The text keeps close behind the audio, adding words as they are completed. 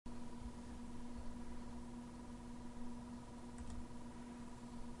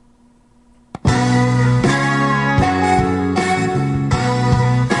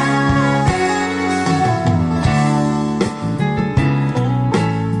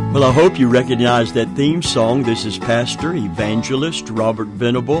Well, I hope you recognize that theme song. This is Pastor Evangelist Robert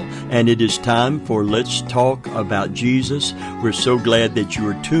Venable, and it is time for Let's Talk About Jesus. We're so glad that you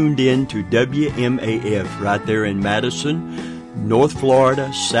are tuned in to WMAF right there in Madison, North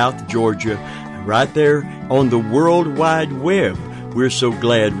Florida, South Georgia, right there on the World Wide Web. We're so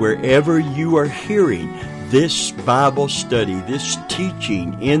glad wherever you are hearing this Bible study, this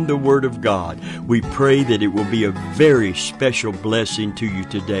teaching in the Word of God, we pray that it will be a very special blessing to you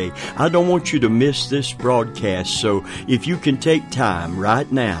today. I don't want you to miss this broadcast, so if you can take time right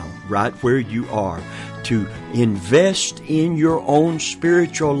now, right where you are, to invest in your own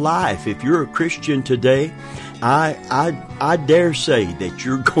spiritual life. If you're a Christian today, I dare say that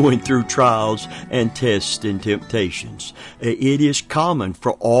you're going through trials and tests and temptations. It is common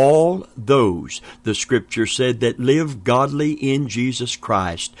for all those, the Scripture said, that live godly in Jesus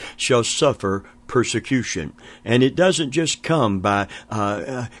Christ shall suffer persecution. And it doesn't just come by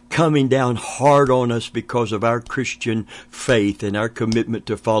coming down hard on us because of our Christian faith and our commitment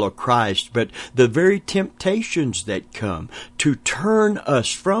to follow Christ, but the very temptations that come to turn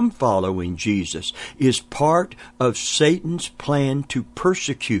us from following Jesus is part of Satan's plan to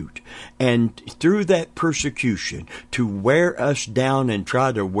persecute, and through that persecution to wear us down and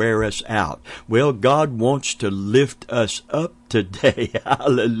try to wear us out. Well, God wants to lift us up today.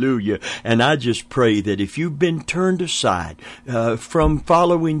 Hallelujah. And I just pray that if you've been turned aside from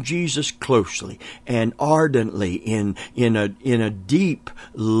following Jesus closely and ardently in a deep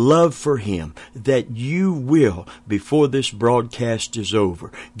love for Him, that you will, before this broadcast is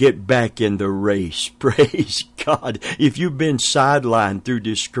over, get back in the race. Praise God. If you've been sidelined through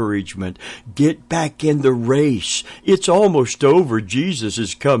discouragement, get back in the race. It's almost over. Jesus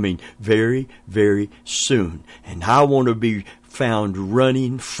is coming very, very soon. And I want to be found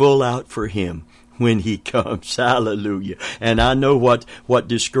running full out for Him when He comes. Hallelujah. And I know what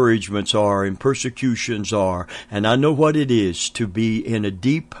discouragements are and persecutions are, and I know what it is to be in a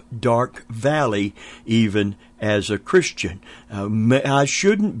deep, dark valley, even as a Christian. I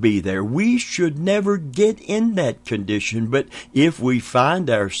shouldn't be there. We should never get in that condition, but if we find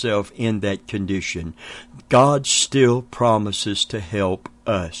ourselves in that condition, God still promises to help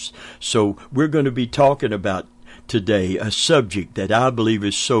us. So we're going to be talking about today a subject that I believe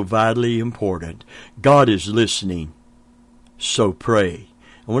is so vitally important. God is listening, so pray.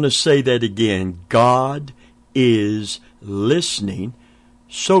 I want to say that again. God is listening,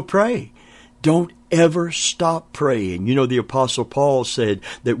 so pray. Don't ever stop praying. You know, the Apostle Paul said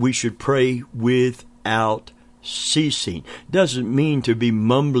that we should pray without ceasing. Doesn't mean to be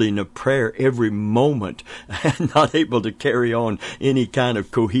mumbling a prayer every moment and not able to carry on any kind of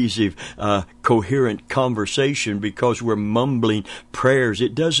cohesive, coherent conversation because we're mumbling prayers.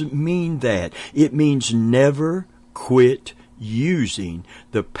 It doesn't mean that. It means never quit using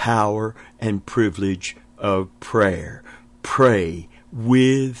the power and privilege of prayer. Pray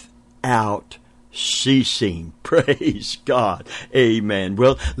without ceasing. Praise God. Amen.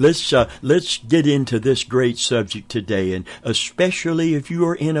 Well, let's get into this great subject today, and especially if you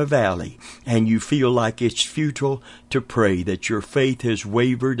are in a valley and you feel like it's futile to pray, that your faith has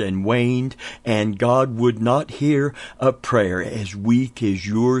wavered and waned, and God would not hear a prayer as weak as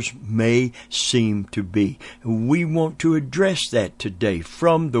yours may seem to be. We want to address that today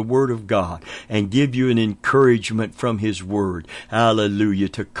from the Word of God and give you an encouragement from His Word. Hallelujah.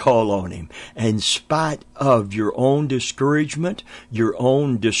 To call on Him. In spite of your own discouragement, your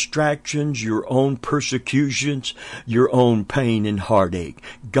own distractions, your own persecutions, your own pain and heartache,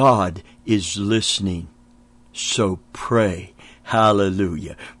 God is listening. So pray.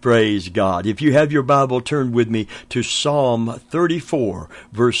 Hallelujah. Praise God. If you have your Bible, turn with me to Psalm 34,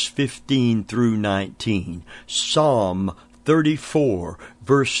 verse 15 through 19. Psalm 34,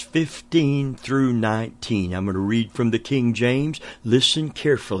 verse 15 through 19. I'm going to read from the King James. Listen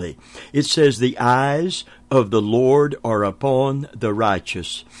carefully. It says, "The eyes of the Lord are upon the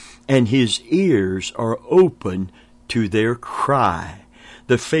righteous, and His ears are open to their cry.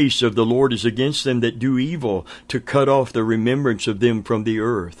 The face of the Lord is against them that do evil, to cut off the remembrance of them from the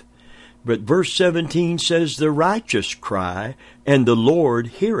earth." But verse 17 says, "The righteous cry, and the Lord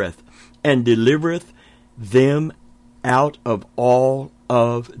heareth, and delivereth them out of all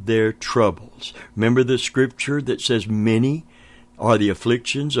of their troubles." Remember the scripture that says, "Many are the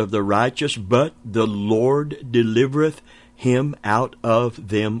afflictions of the righteous, but the Lord delivereth him out of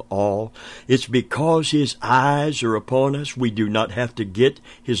them all." It's because His eyes are upon us. We do not have to get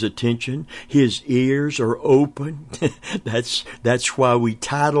His attention. His ears are open. That's why we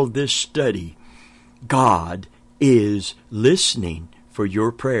titled this study, God is Listening for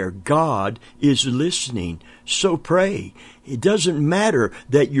your prayer. God is listening. So pray. It doesn't matter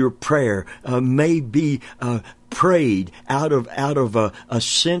that your prayer may be prayed out of a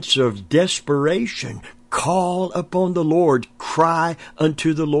sense of desperation. Call upon the Lord. Cry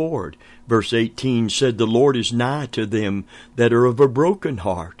unto the Lord. Verse 18 said, the Lord is nigh to them that are of a broken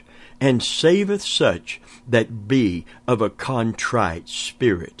heart, and saveth such that be of a contrite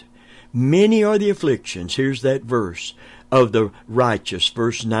spirit. Many are the afflictions, here's that verse, of the righteous,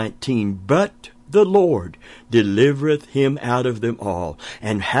 verse 19, but the Lord delivereth him out of them all.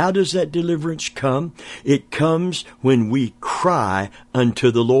 And how does that deliverance come? It comes when we cry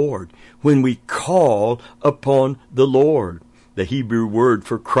unto the Lord, when we call upon the Lord. The Hebrew word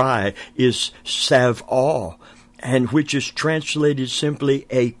for cry is sav'ah, and which is translated simply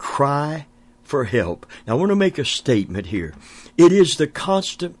a cry for help. Now I want to make a statement here. It is the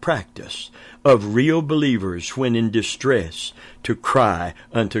constant practice of real believers when in distress to cry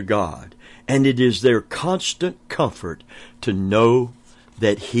unto God. And it is their constant comfort to know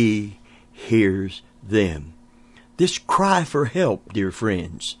that He hears them. This cry for help, dear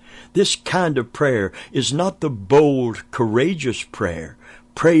friends, this kind of prayer is not the bold, courageous prayer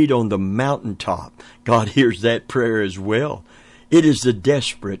prayed on the mountaintop. God hears that prayer as well. It is the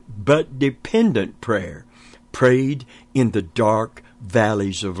desperate but dependent prayer prayed in the dark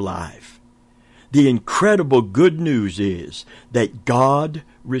valleys of life. The incredible good news is that God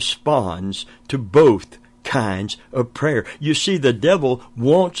responds to both kinds of prayer. You see, the devil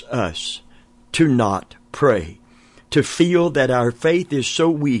wants us to not pray, to feel that our faith is so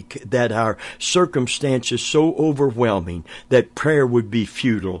weak, that our circumstances so overwhelming, that prayer would be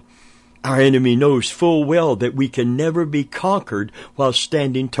futile. Our enemy knows full well that we can never be conquered while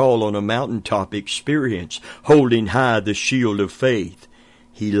standing tall on a mountaintop experience, holding high the shield of faith.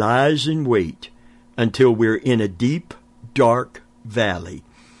 He lies in wait until we're in a deep, dark valley.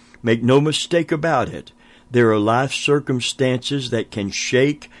 Make no mistake about it. There are life circumstances that can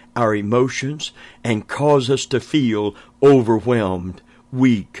shake our emotions and cause us to feel overwhelmed,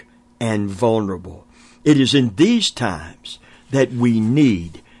 weak, and vulnerable. It is in these times that we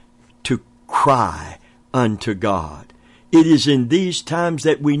need to cry unto God. It is in these times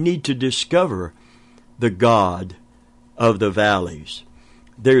that we need to discover the God of the valleys.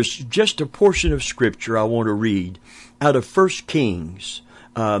 There's just a portion of Scripture I want to read out of 1 Kings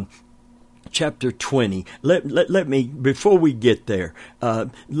chapter 20. Let me, before we get there,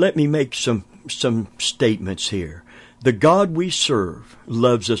 let me make some statements here. The God we serve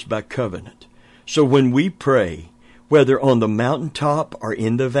loves us by covenant. So when we pray, whether on the mountaintop or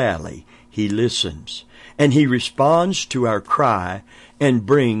in the valley, He listens, and He responds to our cry and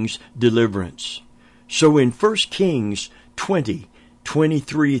brings deliverance. So in 1 Kings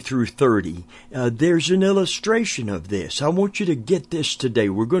 20:23 through 30, there's an illustration of this. I want you to get this today.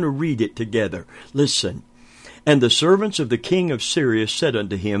 We're going to read it together. Listen. And the servants of the king of Syria said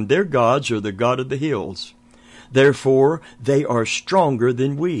unto him, their gods are the God of the hills. Therefore they are stronger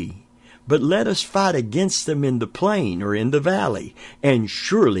than we. But let us fight against them in the plain or in the valley, and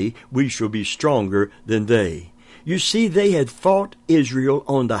surely we shall be stronger than they. You see, they had fought Israel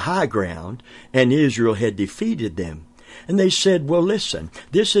on the high ground, and Israel had defeated them. And they said, well, listen,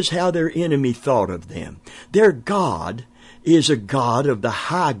 this is how their enemy thought of them. Their God is a God of the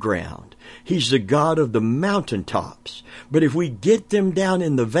high ground. He's the God of the mountaintops. But if we get them down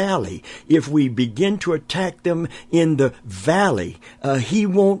in the valley, if we begin to attack them in the valley, He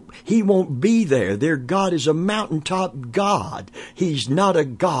won't be there. Their God is a mountaintop God. He's not a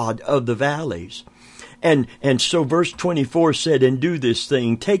God of the valleys. And so verse 24 said, and do this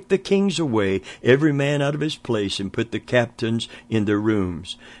thing, take the kings away, every man out of his place, and put the captains in their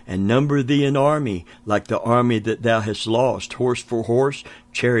rooms, and number thee an army, like the army that thou hast lost, horse for horse,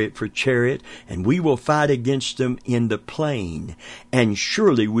 chariot for chariot, and we will fight against them in the plain, and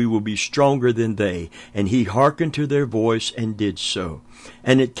surely we will be stronger than they. And he hearkened to their voice and did so.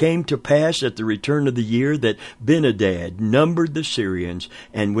 And it came to pass at the return of the year that Ben-hadad numbered the Syrians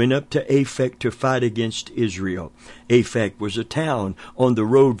and went up to Aphek to fight against Israel. Aphek was a town on the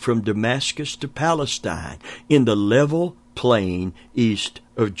road from Damascus to Palestine in the level plain east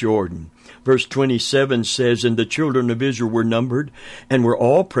of Jordan. Verse 27 says, and the children of Israel were numbered and were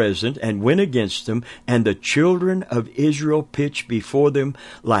all present and went against them, and the children of Israel pitched before them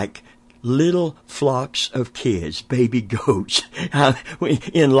like little flocks of kids, baby goats.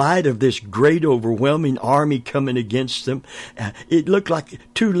 In light of this great overwhelming army coming against them, it looked like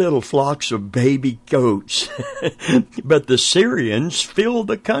two little flocks of baby goats. But the Syrians filled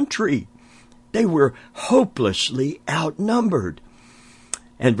the country. They were hopelessly outnumbered.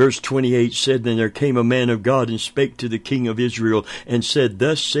 And verse 28 said, Then there came a man of God and spake to the king of Israel and said,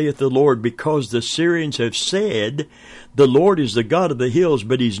 Thus saith the Lord, because the Syrians have said, The Lord is the God of the hills,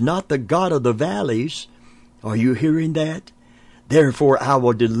 but he's not the God of the valleys. Are you hearing that? Therefore I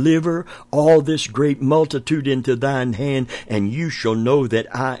will deliver all this great multitude into thine hand, and you shall know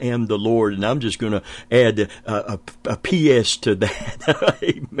that I am the Lord. And I'm just going to add a P.S. to that.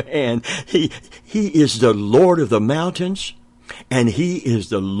 Amen. He is the Lord of the mountains, and he is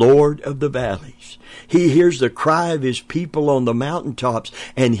the Lord of the valleys. He hears the cry of his people on the mountaintops,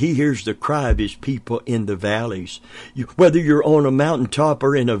 and he hears the cry of his people in the valleys. Whether you're on a mountaintop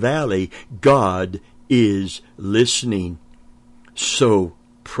or in a valley, God is listening. So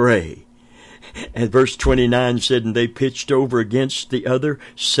pray. And verse 29 said, And they pitched over against the other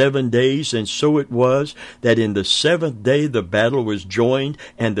 7 days, and so it was that in the 7th day the battle was joined,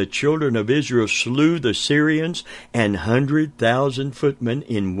 and the children of Israel slew the Syrians 100,000 footmen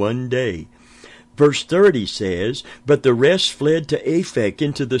in 1 day. Verse 30 says, But the rest fled to Aphek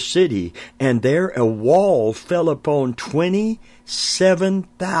into the city, and there a wall fell upon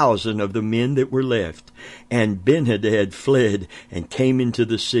 27,000 of the men that were left. And Benhadad fled and came into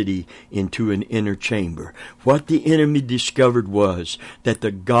the city into an inner chamber. What the enemy discovered was that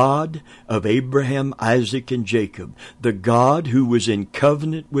the God of Abraham, Isaac, and Jacob, the God who was in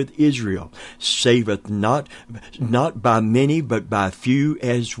covenant with Israel, saveth not by many, but by few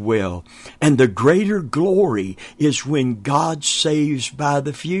as well. And the greater glory is when God saves by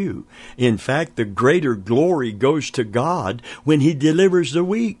the few. In fact, the greater glory goes to God when he delivers the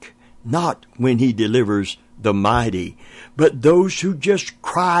weak, not when he delivers the mighty, but those who just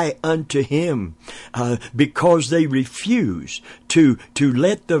cry unto him because they refuse to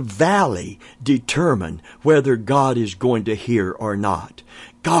let the valley determine whether God is going to hear or not.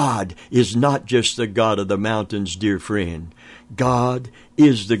 God is not just the God of the mountains, dear friend. God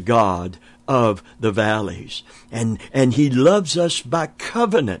is the God of the valleys, and he loves us by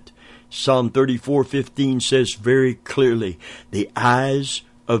covenant. Psalm 34:15 says very clearly, The eyes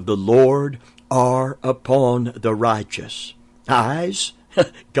of the Lord are upon the righteous. Eyes?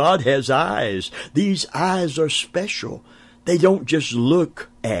 God has eyes. These eyes are special. They don't just look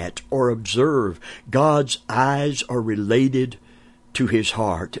at or observe. God's eyes are related to his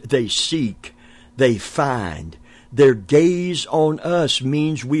heart. They seek, they find. Their gaze on us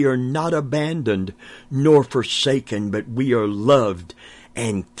means we are not abandoned nor forsaken, but we are loved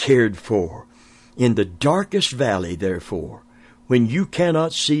and cared for. In the darkest valley, therefore, when you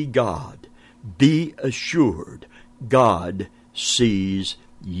cannot see God, be assured God sees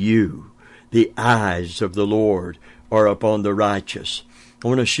you. The eyes of the Lord are upon the righteous. I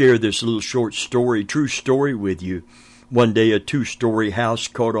want to share this little short story, true story with you. One day a 2-story house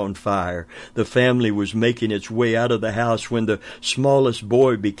caught on fire. The family was making its way out of the house when the smallest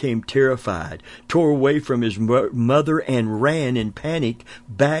boy became terrified, tore away from his mother, and ran in panic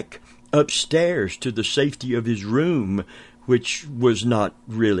back upstairs to the safety of his room, which was not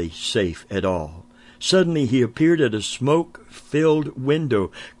really safe at all. Suddenly he appeared at a smoke-filled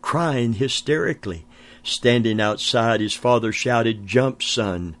window, crying hysterically. Standing outside, his father shouted, "Jump,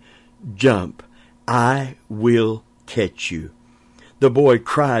 son, jump. I will catch you." The boy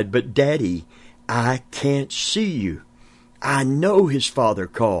cried, "But Daddy, I can't see you." "I know," his father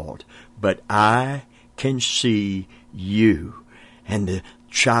called, "but I can see you." And the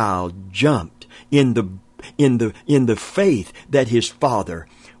child jumped in the faith that his father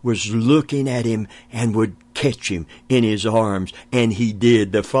was looking at him and would catch him in his arms. And he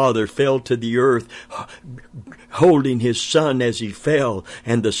did. The father fell to the earth, holding his son as he fell,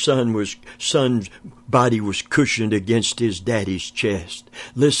 and the son's body was cushioned against his daddy's chest.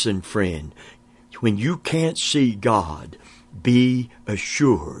 Listen, friend, when you can't see God, be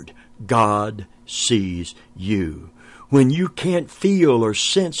assured God sees you. When you can't feel or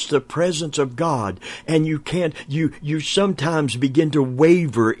sense the presence of God, and you sometimes begin to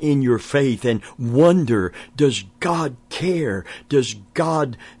waver in your faith and wonder, does God care? Does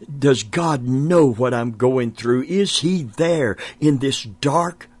God know what I'm going through? Is He there in this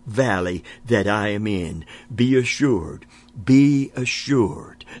dark valley that I am in? Be assured,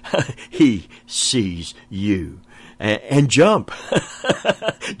 He sees you. And jump.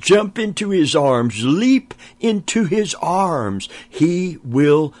 Jump into His arms. Leap into His arms. He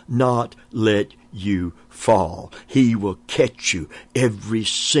will not let you fall. He will catch you every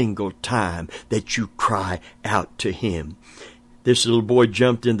single time that you cry out to Him. This little boy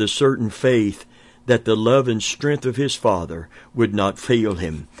jumped in the certain faith that the love and strength of his father would not fail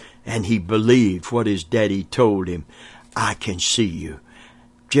him. And he believed what his daddy told him. I can see you.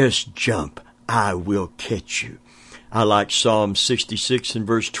 Just jump. I will catch you. I like Psalm 66 and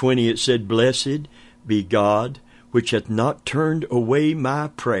verse 20. It said, "Blessed be God, which hath not turned away my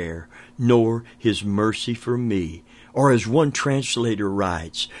prayer, nor his mercy from me." Or as one translator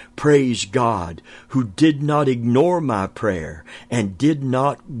writes, "Praise God, who did not ignore my prayer and did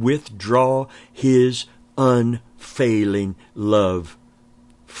not withdraw his unfailing love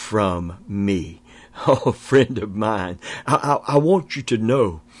from me." Oh, friend of mine, I want you to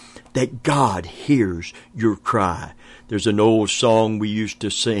know that God hears your cry. There's an old song we used to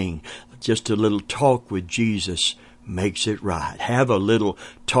sing, just a little talk with Jesus makes it right. Have a little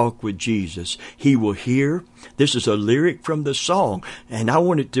talk with Jesus. He will hear. This is a lyric from the song, and I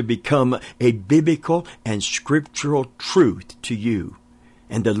want it to become a biblical and scriptural truth to you.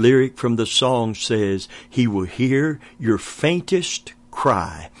 And the lyric from the song says, "He will hear your faintest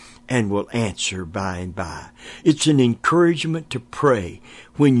cry and will answer by and by." It's an encouragement to pray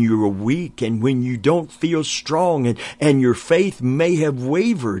when you're weak and when you don't feel strong and your faith may have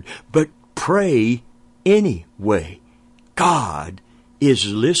wavered, but pray anyway. God is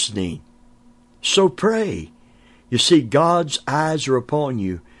listening. So pray. You see, God's eyes are upon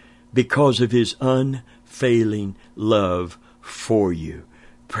you because of his unfailing love for you.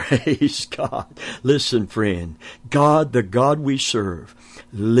 Praise God. Listen, friend, God, the God we serve,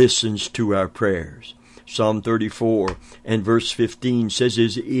 listens to our prayers. Psalm 34 and verse 15 says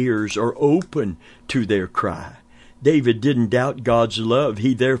his ears are open to their cry. David didn't doubt God's love.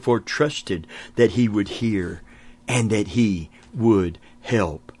 He therefore trusted that he would hear and that he would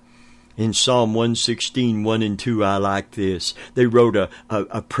help. In Psalm 116, 1 and 2, I like this. They wrote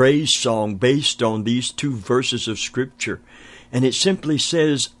a praise song based on these two verses of Scripture. And it simply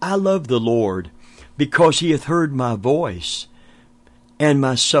says, "I love the Lord because he hath heard my voice and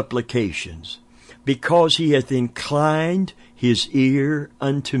my supplications. Because he hath inclined his ear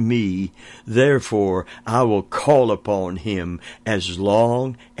unto me, therefore I will call upon him as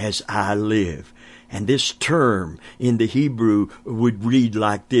long as I live." And this term in the Hebrew would read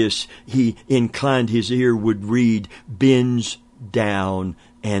like this. He inclined his ear would read, bends down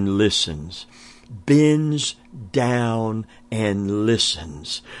and listens. Bends down and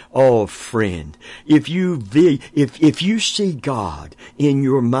listens. Oh, friend, if you see God in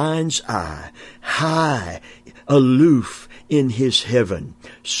your mind's eye, high, aloof in his heaven,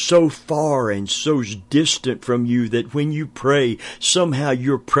 so far and so distant from you that when you pray, somehow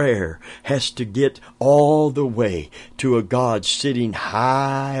your prayer has to get all the way to a God sitting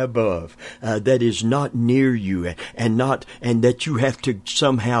high above, that is not near you and that you have to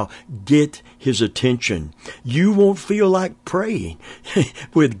somehow get his attention. You won't feel like praying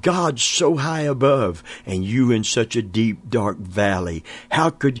with God so high above and you in such a deep, dark valley.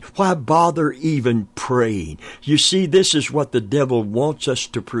 Why bother even praying? You see, this is what the devil wants us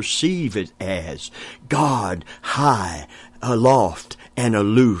to perceive it as. God high, aloft, and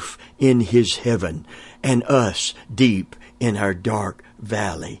aloof in his heaven, and us deep in our dark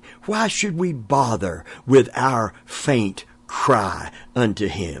valley. Why should we bother with our faint cry unto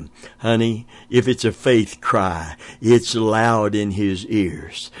him? Honey, if it's a faith cry, it's loud in his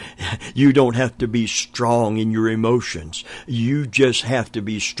ears. You don't have to be strong in your emotions. You just have to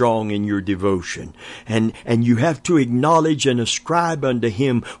be strong in your devotion. And you have to acknowledge and ascribe unto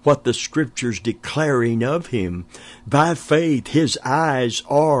him what the Scripture's declaring of him. By faith, his eyes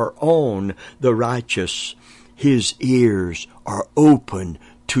are on the righteous. His ears are open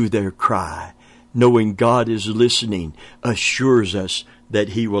to their cry. Knowing God is listening assures us that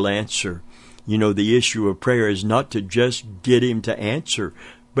he will answer. You know, the issue of prayer is not to just get him to answer,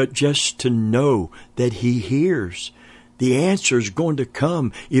 but just to know that he hears. The answer is going to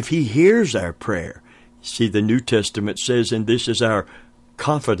come if he hears our prayer. See, the New Testament says, and this is our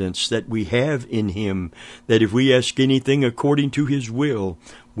confidence that we have in him, that if we ask anything according to his will,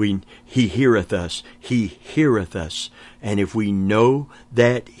 he heareth us. He heareth us. And if we know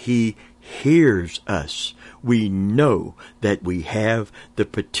that he hears us, we know that we have the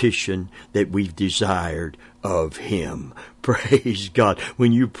petition that we've desired of him. Praise God.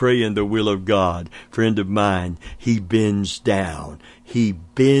 When you pray in the will of God, friend of mine, he bends down. He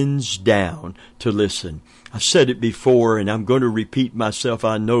bends down to listen. I've said it before, and I'm going to repeat myself,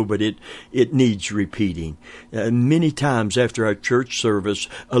 I know, but it needs repeating. Many times after our church service,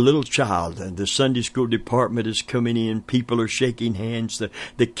 a little child, and the Sunday school department is coming in, people are shaking hands,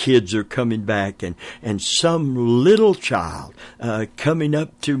 the kids are coming back, and some little child coming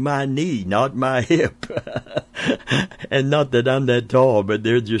up to my knee, not my hip. And not that I'm that tall, but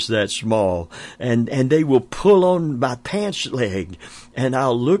they're just that small. And they will pull on my pants leg, and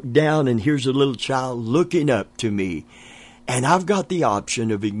I'll look down, and here's a little child looking up to me. And I've got the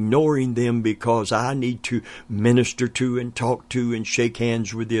option of ignoring them because I need to minister to and talk to and shake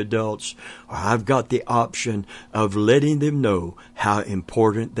hands with the adults. Or I've got the option of letting them know how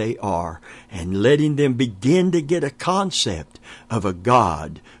important they are and letting them begin to get a concept of a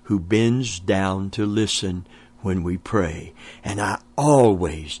God who bends down to listen when we pray. And I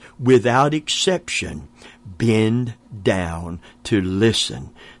always, without exception, bend down to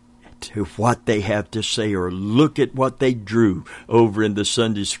listen to what they have to say or look at what they drew over in the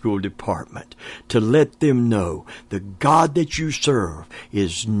Sunday school department, to let them know the God that you serve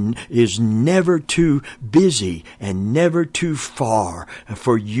is never too busy and never too far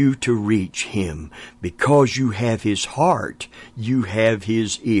for you to reach Him. Because you have His heart, you have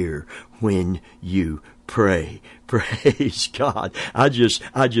His ear when you pray. Praise God. I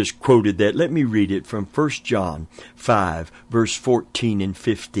just quoted that. Let me read it from 1 John 5, verse 14 and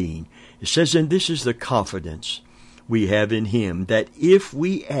 15. It says, and this is the confidence we have in Him, that if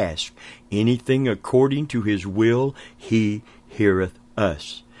we ask anything according to His will, He heareth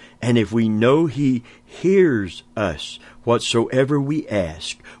us. And if we know He hears us, whatsoever we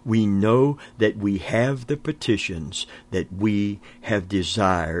ask, we know that we have the petitions that we have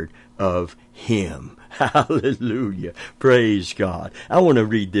desired of Him. Hallelujah. Praise God. I want to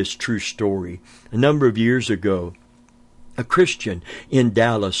read this true story. A number of years ago, a Christian in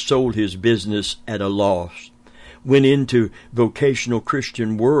Dallas sold his business at a loss, went into vocational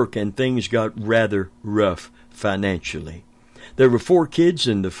Christian work, and things got rather rough financially. There were 4 kids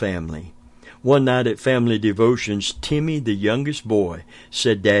in the family. One night at family devotions, Timmy, the youngest boy,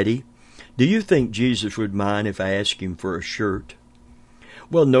 said, Daddy, do you think Jesus would mind if I ask Him for a shirt?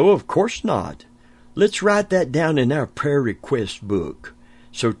 Well, no, of course not. Let's write that down in our prayer request book.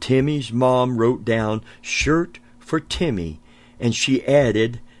 So Timmy's mom wrote down shirt for Timmy, and she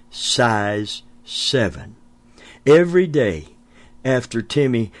added size 7. Every day after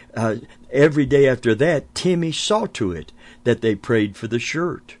that, Timmy saw to it that they prayed for the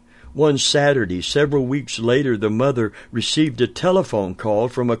shirt. One Saturday, several weeks later, the mother received a telephone call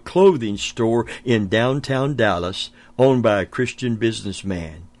from a clothing store in downtown Dallas owned by a Christian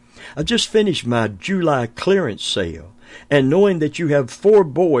businessman. I just finished my July clearance sale, and knowing that you have 4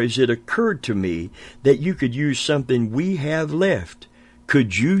 boys, it occurred to me that you could use something we have left.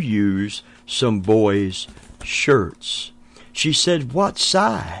 Could you use some boys' shirts? She said, what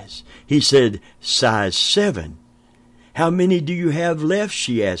size? He said, size 7. How many do you have left?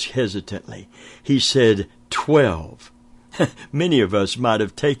 She asked hesitantly. He said, 12. Many of us might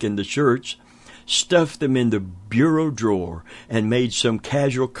have taken the shirts, stuffed them in the bureau drawer, and made some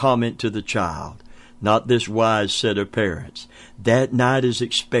casual comment to the child. Not this wise set of parents. That night, as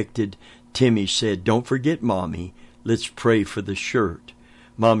expected, Timmy said, don't forget, Mommy, let's pray for the shirt.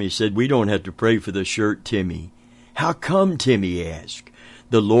 Mommy said, we don't have to pray for the shirt, Timmy. How come? Timmy asked.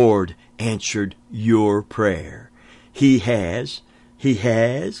 The Lord answered your prayer. He has.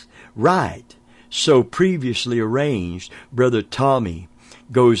 Right. So previously arranged, Brother Tommy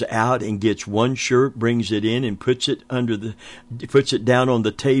goes out and gets one shirt, brings it in, and puts it down on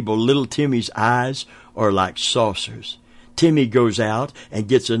the table. Little Timmy's eyes are like saucers. Timmy goes out and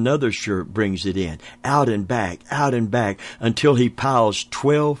gets another shirt, brings it in, out and back, until he piles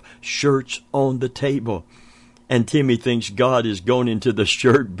 12 shirts on the table. And Timmy thinks God is going into the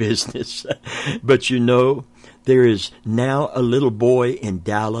shirt business. But you know, there is now a little boy in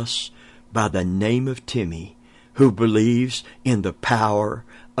Dallas by the name of Timmy who believes in the power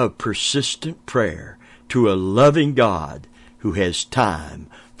of persistent prayer to a loving God who has time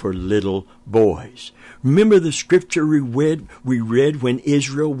for little boys. Remember the scripture we read when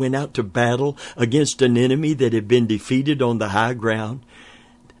Israel went out to battle against an enemy that had been defeated on the high ground,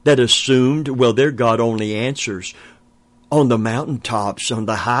 that assumed, well, their God only answers on the mountaintops, on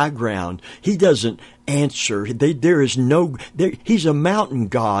the high ground. He doesn't answer. He's a mountain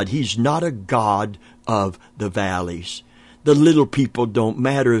God. He's not a God of the valleys. The little people don't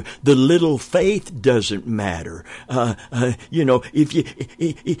matter. The little faith doesn't matter. It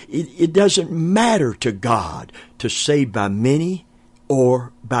doesn't matter to God to save by many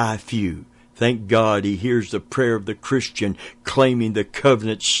or by few. Thank God He hears the prayer of the Christian, claiming the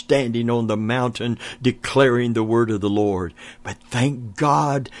covenant, standing on the mountain, declaring the word of the Lord. But thank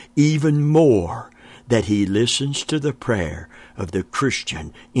God even more that He listens to the prayer of the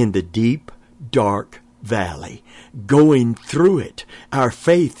Christian in the deep, dark valley, going through it, our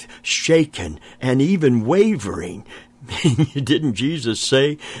faith shaken and even wavering. Didn't Jesus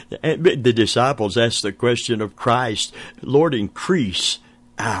say? The disciples asked the question of Christ, Lord, increase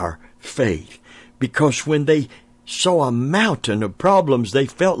our faith. Because when they saw a mountain of problems, they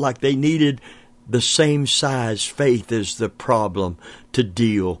felt like they needed the same size faith as the problem to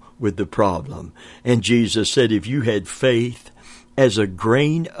deal with the problem. And Jesus said, if you had faith as a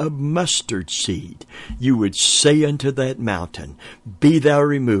grain of mustard seed, you would say unto that mountain, be thou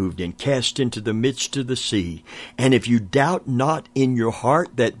removed and cast into the midst of the sea. And if you doubt not in your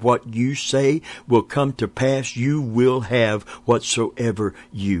heart that what you say will come to pass, you will have whatsoever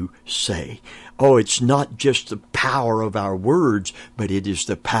you say. Oh, it's not just the power of our words, but it is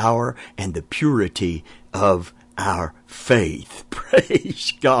the power and the purity of our faith.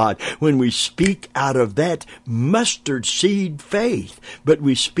 Praise God. When we speak out of that mustard seed faith, but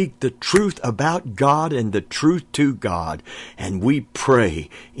we speak the truth about God and the truth to God, and we pray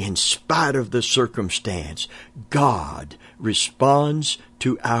in spite of the circumstance, God responds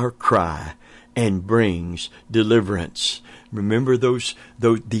to our cry and brings deliverance. Remember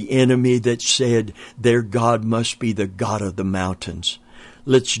the enemy that said their God must be the God of the mountains.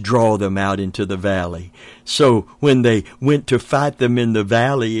 Let's draw them out into the valley. So when they went to fight them in the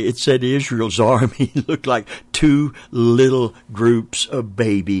valley, it said Israel's army looked like two little groups of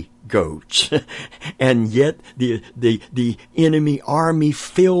baby goats. And yet the enemy army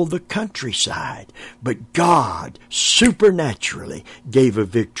filled the countryside. But God supernaturally gave a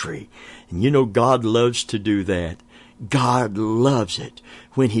victory. And you know, God loves to do that. God loves it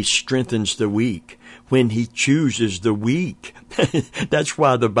when He strengthens the weak, when He chooses the weak. That's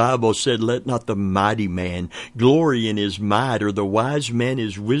why the Bible said, let not the mighty man glory in his might, or the wise man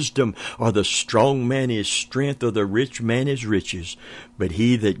his wisdom, or the strong man his strength, or the rich man his riches. But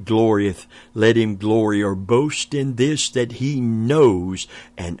he that glorieth, let him glory or boast in this, that he knows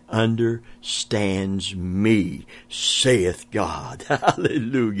and understands me, saith God.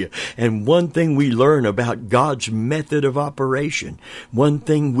 Hallelujah. And one thing we learn about God's method of operation, one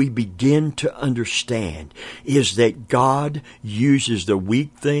thing we begin to understand, is that God uses the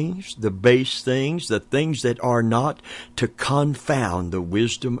weak things, the base things, the things that are not, to confound the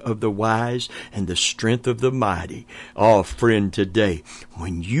wisdom of the wise and the strength of the mighty. Oh, friend, today,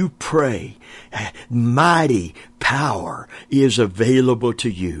 when you pray, mighty power is available to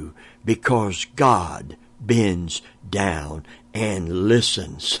you because God bends down and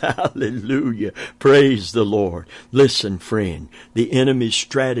listens. Hallelujah. Praise the Lord. Listen, friend, the enemy's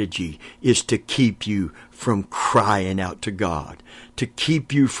strategy is to keep you from crying out to God, to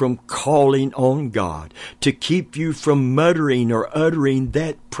keep you from calling on God, to keep you from muttering or uttering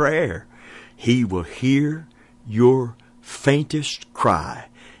that prayer. He will hear your faintest cry,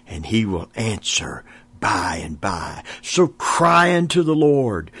 and He will answer by and by. So cry unto the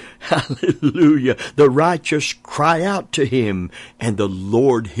Lord. Hallelujah. The righteous cry out to Him, and the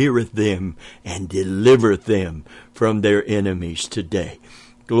Lord heareth them and delivereth them from their enemies today.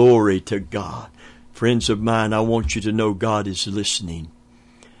 Glory to God. Friends of mine, I want you to know God is listening.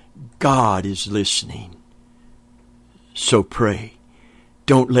 God is listening. So pray.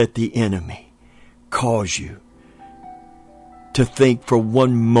 Don't let the enemy cause you to think for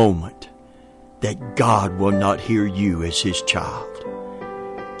one moment that God will not hear you as His child.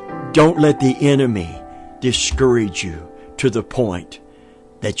 Don't let the enemy discourage you to the point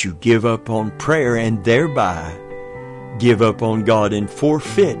that you give up on prayer and thereby give up on God and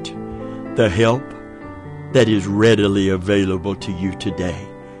forfeit the help that is readily available to you today.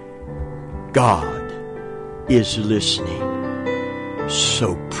 God is listening.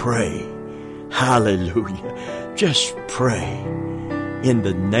 So pray. Hallelujah. Just pray in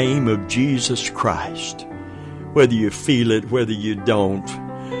the name of Jesus Christ. Whether you feel it, whether you don't,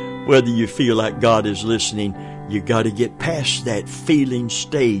 whether you feel like God is listening, you got to get past that feeling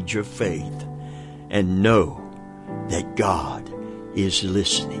stage of faith and know that God is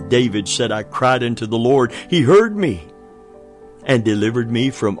listening. David said, I cried unto the Lord. He heard me and delivered me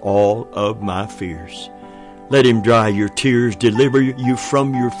from all of my fears. Let Him dry your tears, deliver you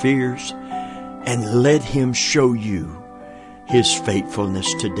from your fears, and let Him show you His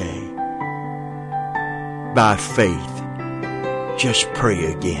faithfulness today. By faith, just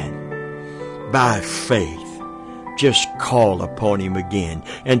pray again. By faith, just call upon Him again.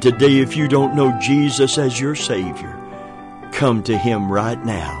 And today, if you don't know Jesus as your Savior, come to Him right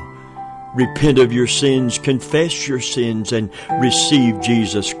now. Repent of your sins, confess your sins, and receive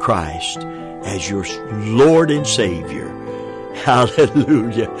Jesus Christ as your Lord and Savior.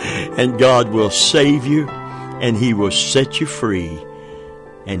 Hallelujah. And God will save you, and He will set you free,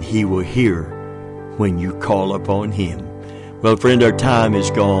 and He will hear when you call upon Him. Well, friend, our time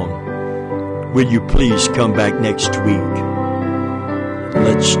is gone. Will you please come back next week?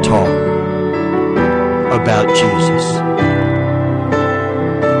 Let's talk about Jesus.